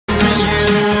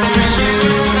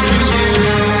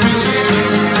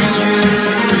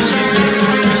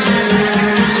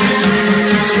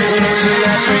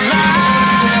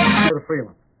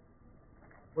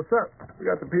What's up? We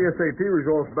got the PSAT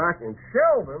results back, and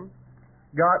Sheldon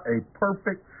got a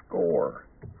perfect score.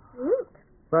 Neat.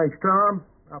 Thanks, Tom.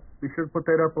 I'll be sure to put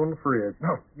that up on the fridge.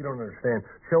 No, you don't understand.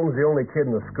 Sheldon's the only kid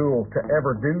in the school to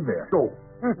ever do this. So,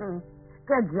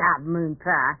 Good job, Moon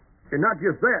Pie. and not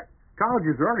just that,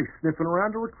 colleges are already sniffing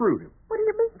around to recruit him. What do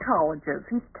you mean colleges?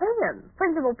 He's 10.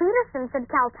 Principal Peterson said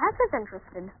Caltech is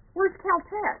interested. Where's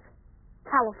Caltech?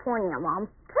 California,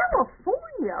 Mom.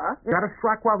 California? Gotta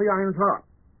strike while the iron's hot.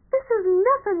 This is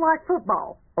nothing like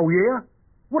football. Oh, yeah?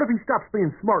 What if he stops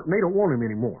being smart and they don't want him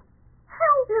anymore?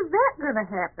 How is that going to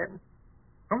happen?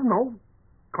 I don't know.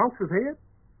 Cross his head?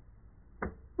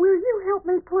 Will you help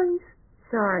me, please?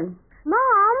 Sorry.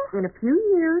 Mom! In a few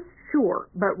years, sure.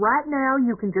 But right now,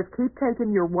 you can just keep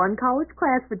taking your one college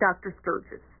class with Dr.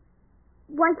 Sturgis.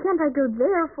 Why can't I go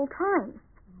there full time?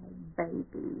 Oh,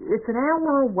 baby, it's an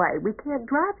hour away. We can't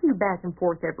drive you back and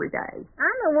forth every day.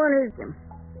 I'm the one who's...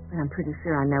 I'm pretty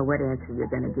sure I know what answer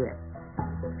you're going to get.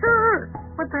 Sure.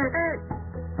 What the heck?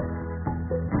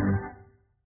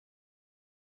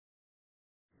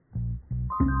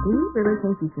 Do you really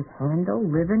think you could handle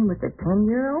living with a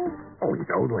 10-year-old? Oh,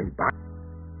 he's only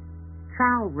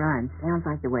Trial run sounds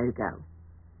like the way to go.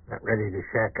 Not ready to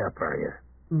shack up, are you?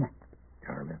 No.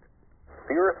 Darn it.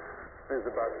 The Earth is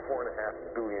about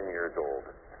 4.5 billion years old.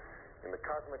 In the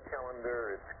cosmic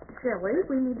calendar, it's Shelley,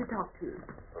 we need to talk to you.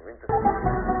 of interest.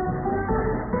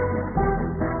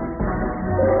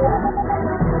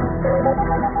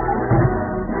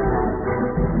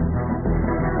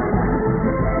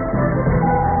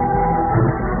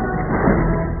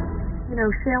 You know,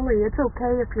 Shelley, it's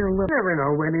okay if you're a little... Never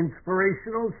know when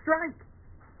inspirational strike.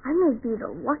 I may be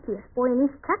the luckiest boy in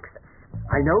East Texas.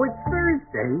 I know it's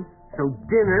Thursday, so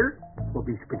dinner will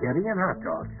be spaghetti and hot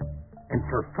dogs. And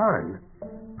for fun,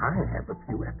 I have a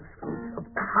few episodes of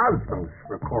Cosmos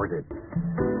recorded.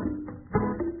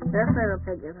 This little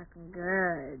pig is looking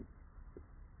good.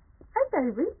 Hey,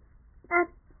 baby.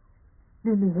 Do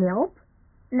you need help?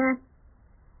 Nah.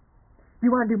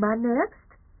 You want to do mine next?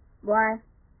 Why?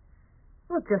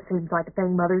 Well, it just seems like a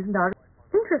thing mothers and daughters...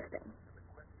 Interesting.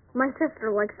 My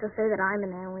sister likes to say that I'm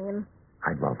an alien.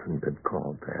 I've often been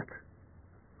called that.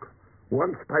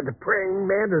 Once by the praying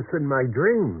mantis in my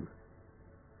dream.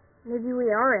 Maybe we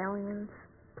are aliens.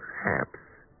 Perhaps.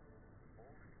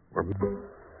 Or...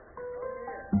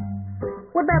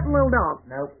 What about the little dog?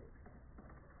 Nope.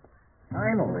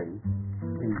 Finally,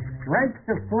 he strikes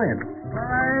a flint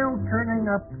while turning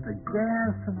up the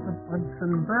gas of the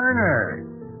Bunsen burner.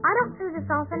 I don't do this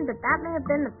often, but that may have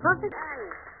been the perfect...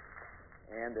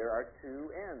 And there are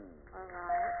 2 ends.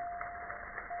 Alright.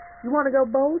 You want to go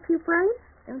bowl with your friends?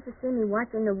 Don't you see me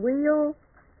watching the wheel?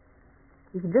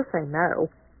 You can just say no.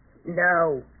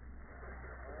 No.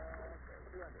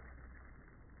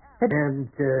 And,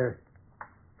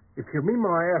 if you mean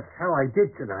my ask how I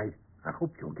did tonight, I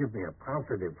hope you'll give me a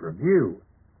positive review.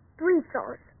 3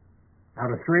 stars.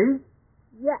 Out of 3?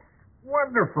 Yes.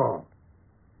 Wonderful.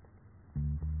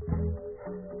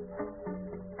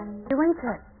 You ain't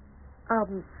it.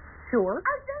 Sure.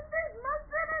 I think there's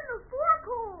mustard in the fork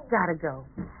hole. Gotta go.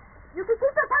 You can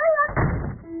keep the pan.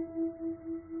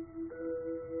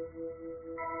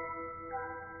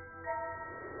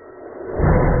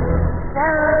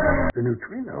 The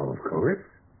neutrino, of course.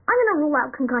 I'm gonna rule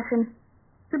out concussion.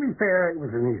 To be fair, it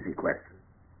was an easy question.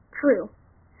 True.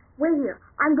 Wait here.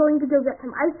 I'm going to go get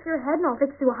some ice for your head and I'll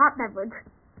fix you a hot beverage.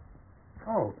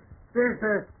 Oh, there's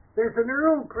an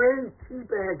Earl Grey tea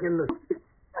bag in the...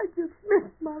 I just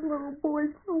miss my little boy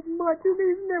so much, and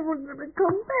he's never going to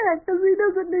come back because he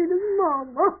doesn't need his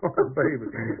mama. Oh,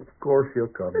 baby, of course he'll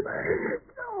come back.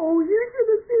 No, you should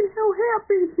have seen how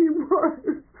happy he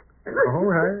was. All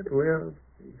right, well,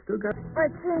 you still got...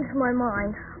 I changed my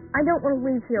mind. I don't want to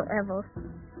leave here ever.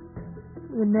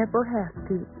 You never have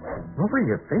to. What were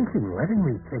you thinking, letting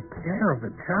me take care of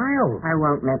a child? I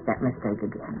won't make that mistake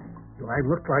again. Do I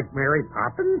look like Mary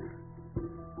Poppins?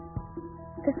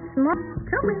 It's smart.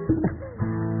 Tell me.